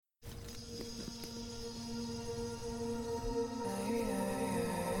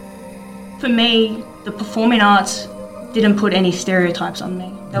For me, the performing arts didn't put any stereotypes on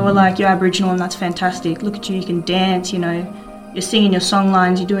me. They were like, you're Aboriginal and that's fantastic. Look at you can dance, you're singing your song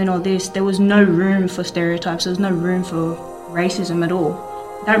lines, you're doing all this. There was no room for stereotypes. There was no room for racism at all.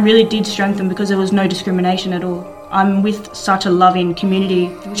 That really did strengthen because there was no discrimination at all. I'm with such a loving community,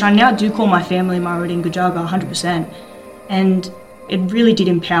 which I now do call my family, Ngurra and Gujaga, 100%. And it really did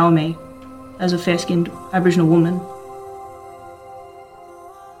empower me as a fair-skinned Aboriginal woman.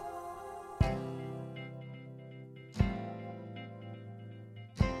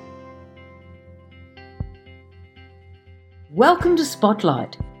 Welcome to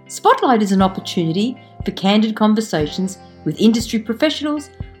Spotlight. Spotlight is an opportunity for candid conversations with industry professionals,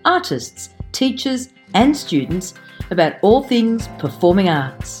 artists, teachers and students about all things performing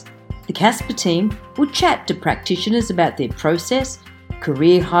arts. The Casper team will chat to practitioners about their process,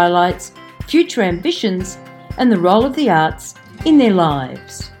 career highlights, future ambitions and the role of the arts in their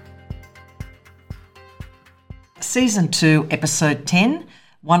lives. Season 2, Episode 10,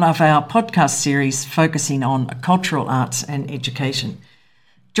 one of our podcast series focusing on cultural arts and education.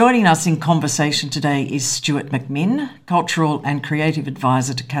 Joining us in conversation today is Stuart McMinn, Cultural and Creative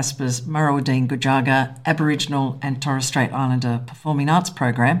Advisor to Casper's Ngurra Gujaga Aboriginal and Torres Strait Islander Performing Arts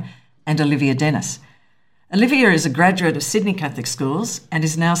Program, and Olivia Denis. Olivia is a graduate of Sydney Catholic Schools and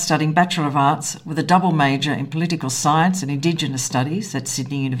is now studying Bachelor of Arts with a double major in Political Science and Indigenous Studies at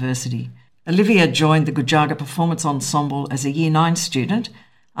Sydney University. Olivia joined the Gujaga Performance Ensemble as a Year 9 student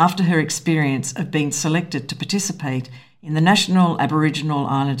after her experience of being selected to participate in the National Aboriginal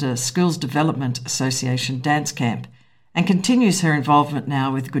Islander Skills Development Association dance camp, and continues her involvement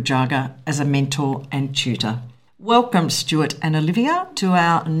now with Gujaga as a mentor and tutor. Welcome, Stuart and Olivia, to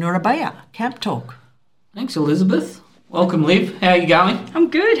our Ngurra Baya Camp Talk. Thanks, Elizabeth. Welcome, Liv. How are you going? I'm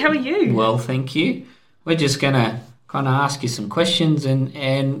good. How are you? Well, thank you. We're just going to kind of ask you some questions and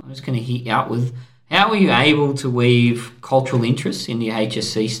I'm just going to hit you out with how were you able to weave cultural interests in your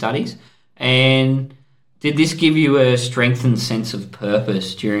HSC studies, and did this give you a strengthened sense of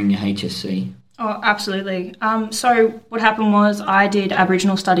purpose during your HSC? Oh, absolutely. So what happened was I did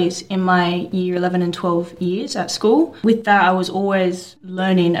Aboriginal studies in my year 11 and 12 years at school. With that, I was always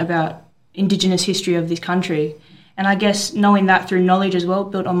learning about Indigenous history of this country. And I guess knowing that through knowledge as well,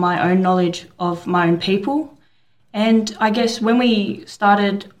 built on my own knowledge of my own people. And I guess when we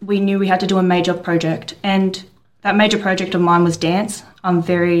started, we knew we had to do a major project. And that major project of mine was dance. I'm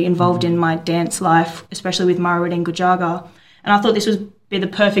very involved in my dance life, especially with Ngurra and Gujaga. And I thought this would be the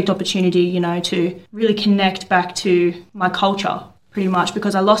perfect opportunity, to really connect back to my culture, pretty much,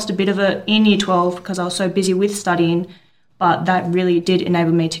 because I lost a bit of it in Year 12 because I was so busy with studying, but that really did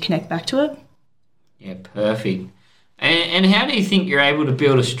enable me to connect back to it. Yeah, perfect. And how do you think you're able to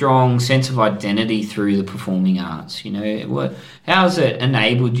build a strong sense of identity through the performing arts? How has it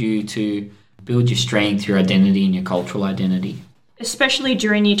enabled you to build your strength, your identity and your cultural identity? Especially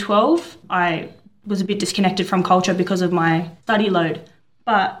during Year 12, I was a bit disconnected from culture because of my study load.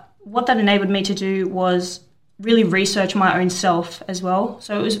 But what that enabled me to do was really research my own self as well.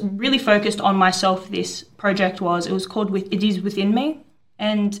 So it was really focused on myself, this project was. It was called It Is Within Me.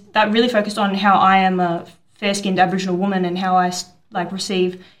 And that really focused on how I am a fair-skinned Aboriginal woman and how I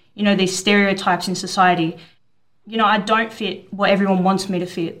receive, these stereotypes in society. I don't fit what everyone wants me to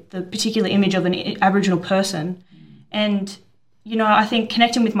fit, the particular image of an Aboriginal person. And, I think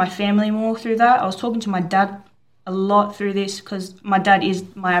connecting with my family more through that. I was talking to my dad a lot through this because my dad is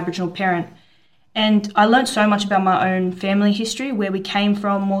my Aboriginal parent. And I learned so much about my own family history, where we came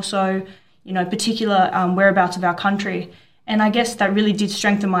from, more so, particular whereabouts of our country. And I guess that really did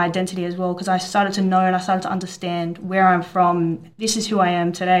strengthen my identity as well, because I started to know and I started to understand where I'm from. This is who I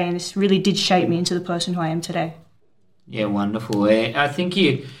am today, and this really did shape me into the person who I am today. Yeah, wonderful. I think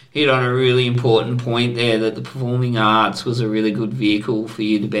you hit on a really important point there, that the performing arts was a really good vehicle for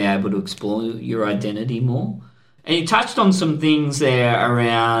you to be able to explore your identity more. And you touched on some things there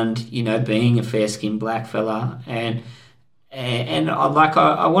around, being a fair-skinned black fella, and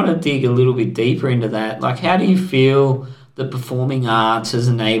I want to dig a little bit deeper into that. How do you feel the performing arts has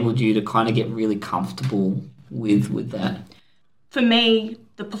enabled you to kind of get really comfortable with that? For me,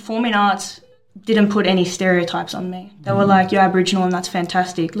 the performing arts didn't put any stereotypes on me. They were like, you're Aboriginal and that's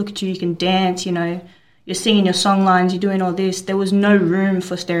fantastic. Look at you can dance, you're singing your song lines, you're doing all this. There was no room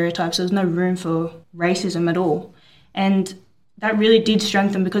for stereotypes. There was no room for racism at all. And that really did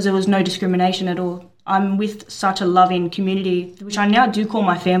strengthen because there was no discrimination at all. I'm with such a loving community, which I now do call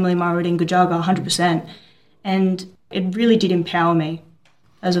my family, Ngurra and Gujaga, 100%. And it really did empower me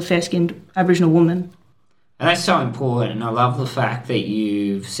as a fair-skinned Aboriginal woman. And that's so important. And I love the fact that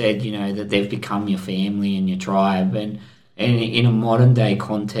you've said, that they've become your family and your tribe. And And in a modern day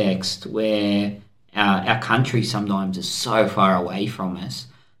context where our country sometimes is so far away from us,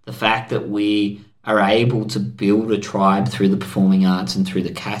 the fact that we are able to build a tribe through the performing arts and through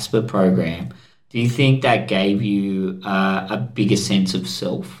the Casper program, do you think that gave you a bigger sense of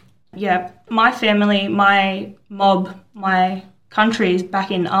self? Yeah, my family, my mob, my country is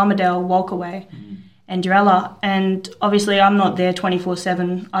back in Armidale, Walkaway and Urella, and obviously I'm not there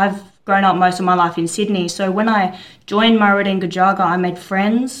 24/7. I've grown up most of my life in Sydney, so when I joined Murrurundi and Gujaga, I made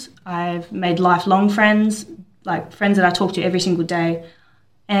friends. I've made lifelong friends, like friends that I talk to every single day.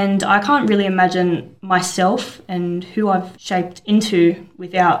 And I can't really imagine myself and who I've shaped into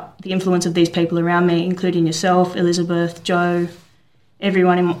without the influence of these people around me, including yourself, Elizabeth, Joe,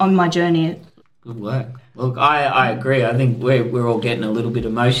 everyone on my journey. Good work. Look, I agree. I think we're all getting a little bit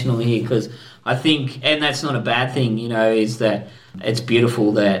emotional here because I think, and that's not a bad thing, is that it's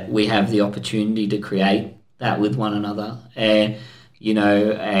beautiful that we have the opportunity to create that with one another. And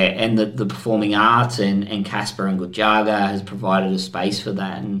the performing arts and Casper and Gujaga has provided a space for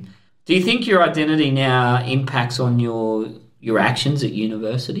that. And do you think your identity now impacts on your actions at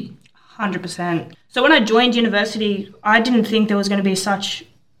university? 100%. So when I joined university, I didn't think there was going to be such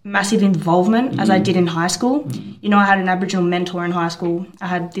massive involvement as I did in high school. I had an Aboriginal mentor in high school. I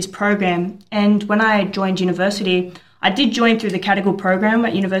had this program. And when I joined university, I did join through the Cadigal program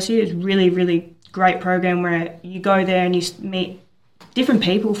at university. It was really, really great program where you go there and you meet different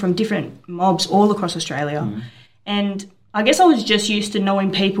people from different mobs all across Australia. And I guess I was just used to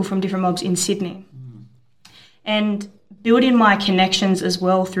knowing people from different mobs in Sydney. And building my connections as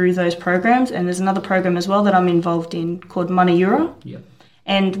well through those programs. And there's another program as well that I'm involved in called Ngurra. Yep.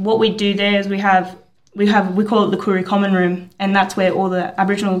 And what we do there is we call it the Koori Common Room, and that's where all the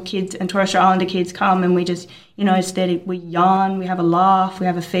Aboriginal kids and Torres Strait Islander kids come, and we just, we yarn, we have a laugh, we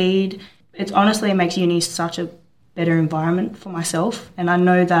have a feed. It makes uni such a better environment for myself, and I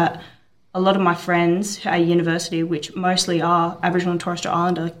know that a lot of my friends at university, which mostly are Aboriginal and Torres Strait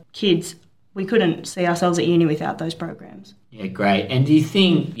Islander kids, we couldn't see ourselves at uni without those programs. Yeah, great. And do you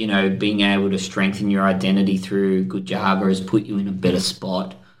think, being able to strengthen your identity through Gujaga has put you in a better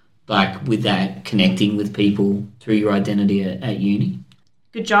spot, like with that connecting with people through your identity at uni?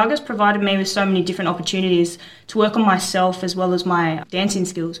 Gujaga's provided me with so many different opportunities to work on myself as well as my dancing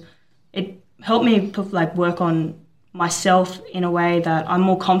skills. It helped me work on myself in a way that I'm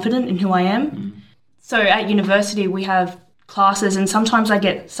more confident in who I am. So at university we have classes, and sometimes I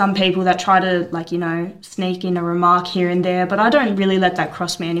get some people that try to sneak in a remark here and there, but I don't really let that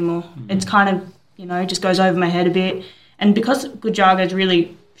cross me anymore. It's kind of just goes over my head a bit, and because Gujaga has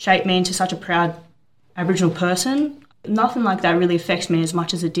really shaped me into such a proud Aboriginal person, nothing like that really affects me as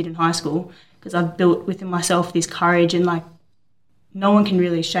much as it did in high school, because I've built within myself this courage, and no one can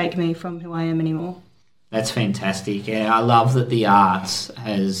really shake me from who I am anymore. That's fantastic. Yeah, I love that the arts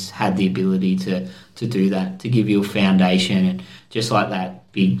has had the ability to do that, to give you a foundation. And just like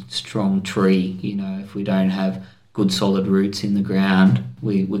that big, strong tree, if we don't have good, solid roots in the ground,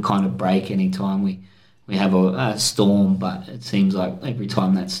 we kind of break any time we have a storm. But it seems like every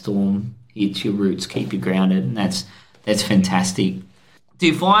time that storm hits, your roots keep you grounded, and that's fantastic. Do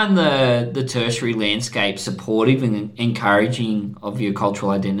you find the tertiary landscape supportive and encouraging of your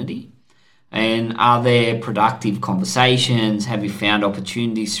cultural identity? And are there productive conversations? Have you found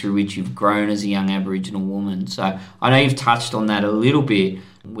opportunities through which you've grown as a young Aboriginal woman? So I know you've touched on that a little bit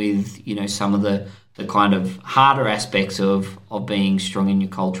with, some of the kind of harder aspects of being strong in your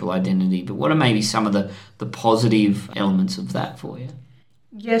cultural identity. But what are maybe some of the positive elements of that for you?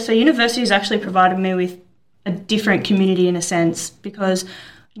 Yeah, so university has actually provided me with a different community in a sense, because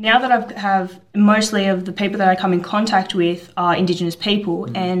now that I have mostly of the people that I come in contact with are Indigenous people,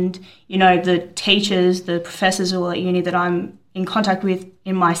 and, the teachers, the professors all at uni that I'm in contact with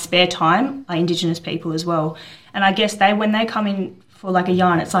in my spare time are Indigenous people as well. And I guess when they come in for a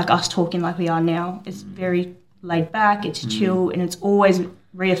yarn, it's like us talking like we are now. It's very laid back, it's chill, and it's always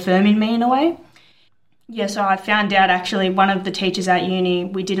reaffirming me in a way. Yeah, so I found out actually one of the teachers at uni,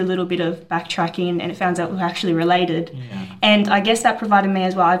 we did a little bit of backtracking, and it found out we were actually related. Yeah. And I guess that provided me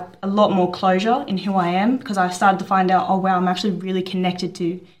as well a lot more closure in who I am, because I started to find out, oh wow, I'm actually really connected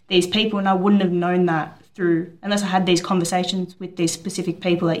to these people, and I wouldn't have known that unless I had these conversations with these specific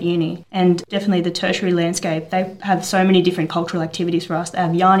people at uni. And definitely the tertiary landscape, they have so many different cultural activities for us. They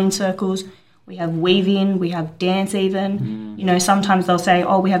have yarning circles, we have weaving, we have dance even. Sometimes they'll say,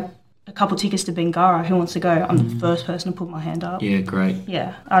 oh, we have a couple tickets to Bengara, who wants to go? I'm the first person to put my hand up. Yeah, great.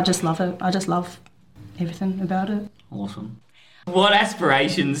 Yeah, I just love it. I just love everything about it. Awesome. What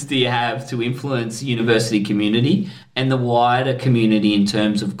aspirations do you have to influence the university community and the wider community in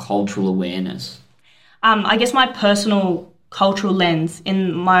terms of cultural awareness? I guess my personal cultural lens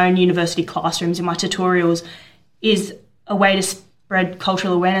in my own university classrooms, in my tutorials, is a way to spread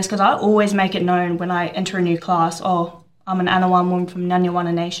cultural awareness, because I always make it known when I enter a new class, oh, I'm an Anawan woman from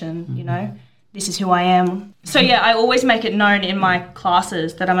Nyanyawana Nation, you know, this is who I am. So yeah, I always make it known in my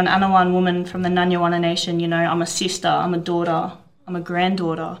classes that I'm an Anawan woman from the Nyanyawana Nation, you know, I'm a sister, I'm a daughter, I'm a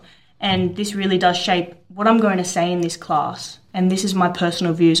granddaughter, and this really does shape what I'm going to say in this class, and this is my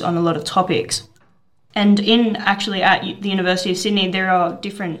personal views on a lot of topics. And actually at the University of Sydney, there are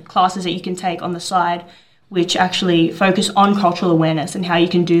different classes that you can take on the side which actually focus on cultural awareness and how you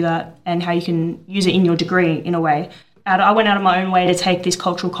can do that and how you can use it in your degree in a way. I went out of my own way to take this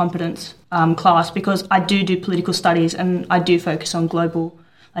cultural competence class because I do political studies, and I do focus on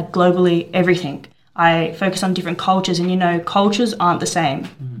globally everything. I focus on different cultures, and, you know, cultures aren't the same.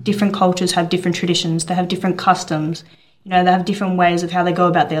 Different cultures have different traditions, they have different customs, you know, they have different ways of how they go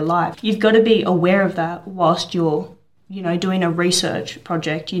about their life. You've got to be aware of that whilst you're, you know, doing a research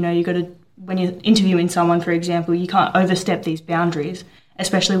project. You know, you've got to, when you're interviewing someone, for example, you can't overstep these boundaries,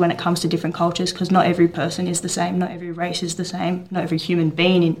 especially when it comes to different cultures, because not every person is the same, not every race is the same, not every human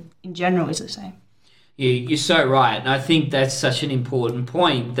being in general is the same. You're so right. And I think that's such an important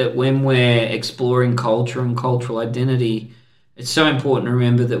point, that when we're exploring culture and cultural identity, it's so important to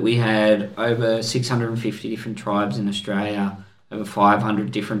remember that we had over 650 different tribes in Australia, over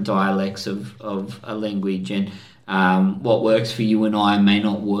 500 different dialects of a language, and what works for you and I may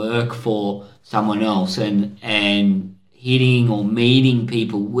not work for someone else, and hitting or meeting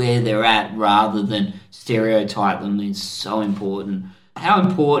people where they're at rather than stereotype them is so important. How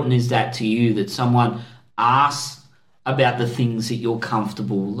important is that to you, that someone asks about the things that you're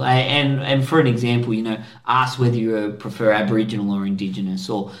comfortable, and for an example, you know, ask whether you prefer Aboriginal or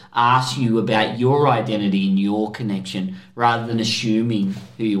Indigenous, or ask you about your identity and your connection rather than assuming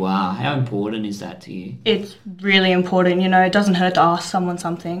who you are? How important is that to you? It's really important. You know, it doesn't hurt to ask someone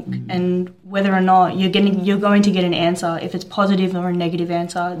something, and whether or not you're going to get an answer, if it's positive or a negative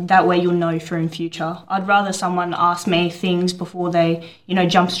answer, that way you'll know for in future. I'd rather someone ask me things before they, you know,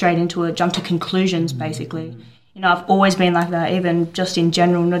 jump to conclusions, basically. You know, I've always been like that, even just in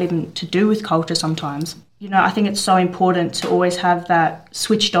general, not even to do with culture sometimes. You know, I think it's so important to always have that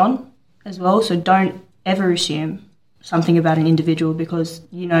switched on as well. So don't ever assume something about an individual, because,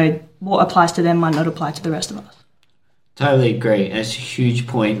 you know, what applies to them might not apply to the rest of us. Totally agree. That's a huge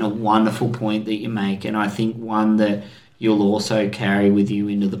point and a wonderful point that you make. And I think one that you'll also carry with you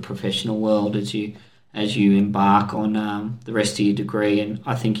into the professional world as you embark on the rest of your degree. And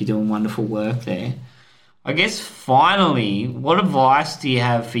I think you're doing wonderful work there. I guess finally, what advice do you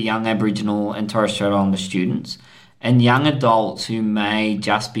have for young Aboriginal and Torres Strait Islander students and young adults who may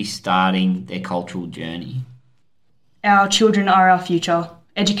just be starting their cultural journey? Our children are our future.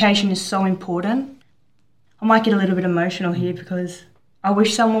 Education is so important. I might get a little bit emotional here because I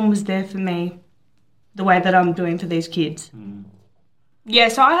wish someone was there for me the way that I'm doing for these kids. Yeah,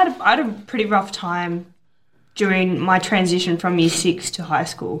 so I had a pretty rough time during my transition from Year 6 to high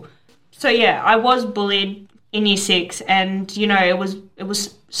school. So yeah, I was bullied in Year 6, and, you know, it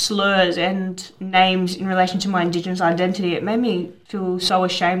was slurs and names in relation to my Indigenous identity. It made me feel so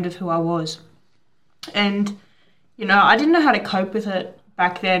ashamed of who I was. And, you know, I didn't know how to cope with it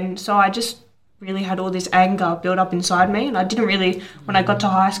back then, so I just really had all this anger built up inside me, and I didn't really, when I got to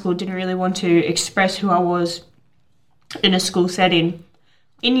high school, didn't really want to express who I was in a school setting.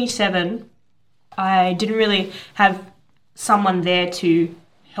 In Year 7, I didn't really have someone there to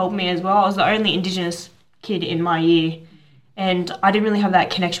help me as well. I was the only Indigenous kid in my year, and I didn't really have that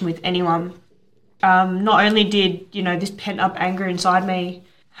connection with anyone. Not only did, you know, this pent-up anger inside me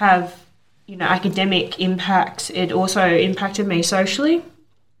have, you know, academic impacts, it also impacted me socially.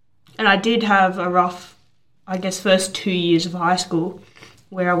 And I did have a rough, I guess, first 2 years of high school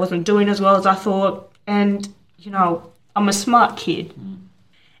where I wasn't doing as well as I thought. And, you know, I'm a smart kid,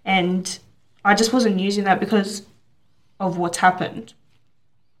 and I just wasn't using that because of what's happened.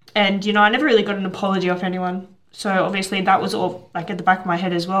 And, you know, I never really got an apology off anyone. So obviously that was all like at the back of my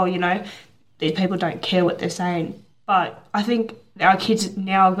head as well, you know. These people don't care what they're saying. But I think our kids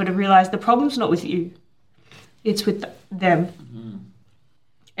now have got to realise the problem's not with you. It's with them.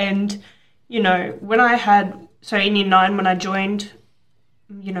 And, you know, in Year 9 when I joined,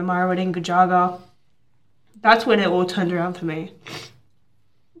 you know, Marawading Gajaga, that's when it all turned around for me.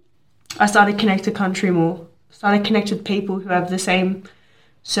 I started to connect to country more. Started to connect with people who have the same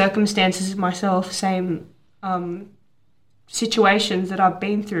circumstances as myself, same situations that I've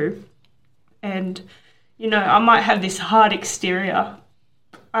been through. And, you know, I might have this hard exterior,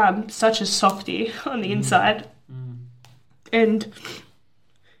 such a softie on the inside. And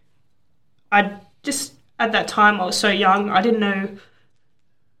I at that time I was so young, I didn't know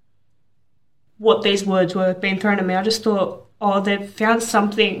what these words were being thrown at me. I just thought, oh, they've found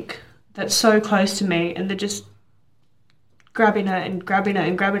something that's so close to me and they're just grabbing it and grabbing it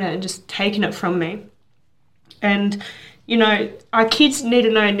and grabbing it and just taking it from me. And, you know, our kids need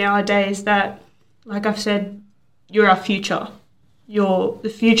to know nowadays that, like I've said, you're our future. You're the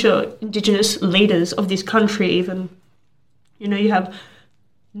future Indigenous leaders of this country even. You know, you have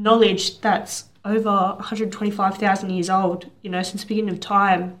knowledge that's over 125,000 years old, you know, since the beginning of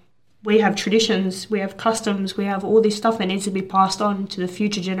time. We have traditions, we have customs, we have all this stuff that needs to be passed on to the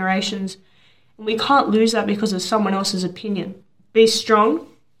future generations. And we can't lose that because of someone else's opinion. Be strong,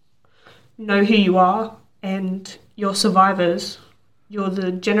 know who you are, and you're survivors. You're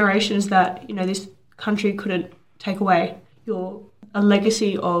the generations that, you know, this country couldn't take away. You're a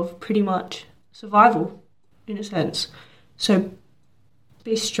legacy of pretty much survival, in a sense. So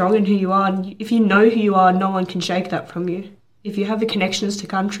be strong in who you are. And if you know who you are, no one can shake that from you. If you have the connections to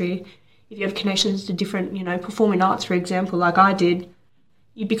country, if you have connections to different, you know, performing arts, for example, like I did,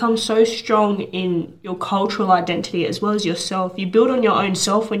 you become so strong in your cultural identity as well as yourself. You build on your own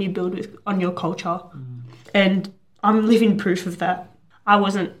self when you build on your culture. And I'm living proof of that. I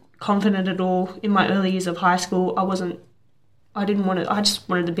wasn't confident at all in my early years of high school. I just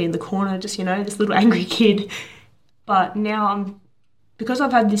wanted to be in the corner, just, you know, this little angry kid. But now because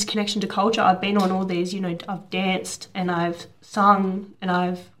I've had this connection to culture, I've been on all these, you know, I've danced and I've sung and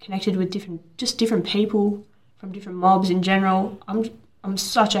I've connected with different people from different mobs in general. I'm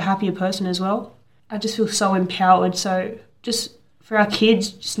such a happier person as well. I just feel so empowered. So just for our kids,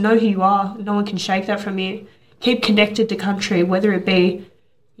 just know who you are. No one can shake that from you. Keep connected to country, whether it be,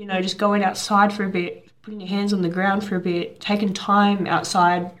 you know, just going outside for a bit, putting your hands on the ground for a bit, taking time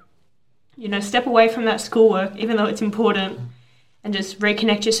outside, you know, step away from that schoolwork, even though it's important, and just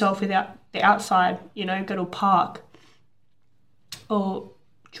reconnect yourself with the outside, you know, go to a park or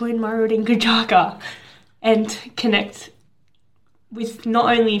join Marriott in Gajaka and connect with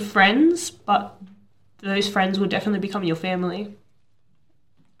not only friends, but those friends will definitely become your family.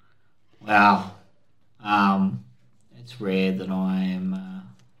 Wow. It's rare that I am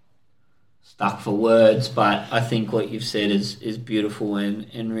stuck for words, but I think what you've said is beautiful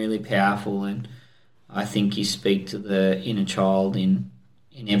and really powerful, and I think you speak to the inner child in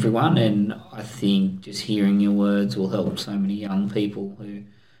everyone, and I think just hearing your words will help so many young people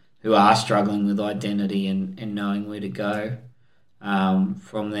who are struggling with identity and knowing where to go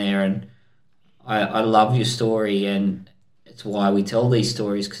from there. And I love your story, and it's why we tell these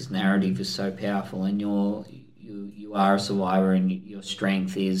stories, because narrative is so powerful, and you are a survivor, and your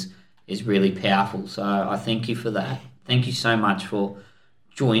strength is really powerful. So I thank you for that. Thank you so much for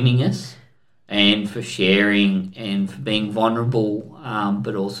joining us and for sharing and for being vulnerable,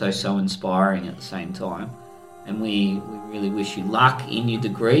 but also so inspiring at the same time. And we really wish you luck in your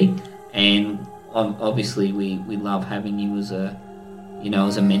degree, and obviously we love having you as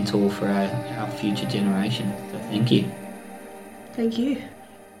a mentor for our future generation. So thank you. Thank you.